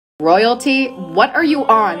Royalty? What are you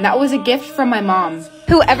on? That was a gift from my mom.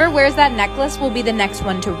 Whoever wears that necklace will be the next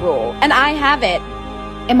one to rule, and I have it.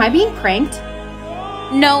 Am I being pranked?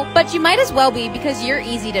 No, but you might as well be because you're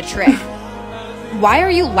easy to trick. Why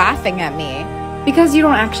are you laughing at me? Because you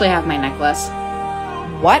don't actually have my necklace.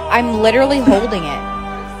 What? I'm literally holding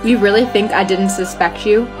it. You really think I didn't suspect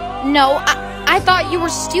you? No, I thought you were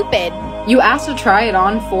stupid. You asked to try it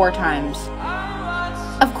on 4 times.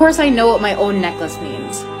 Of course I know what my own necklace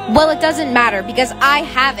means. Well, it doesn't matter because I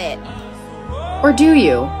have it. Or do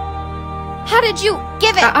you? How did you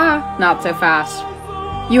give it? Not so fast.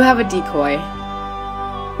 You have a decoy.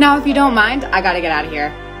 Now, if you don't mind, I gotta get out of here.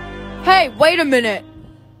 Hey, wait a minute.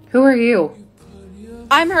 Who are you?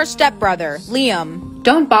 I'm her stepbrother, Liam.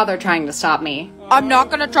 Don't bother trying to stop me. I'm not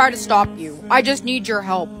gonna try to stop you. I just need your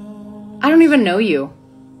help. I don't even know you.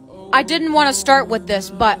 I didn't want to start with this,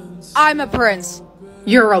 but I'm a prince.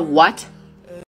 You're a what?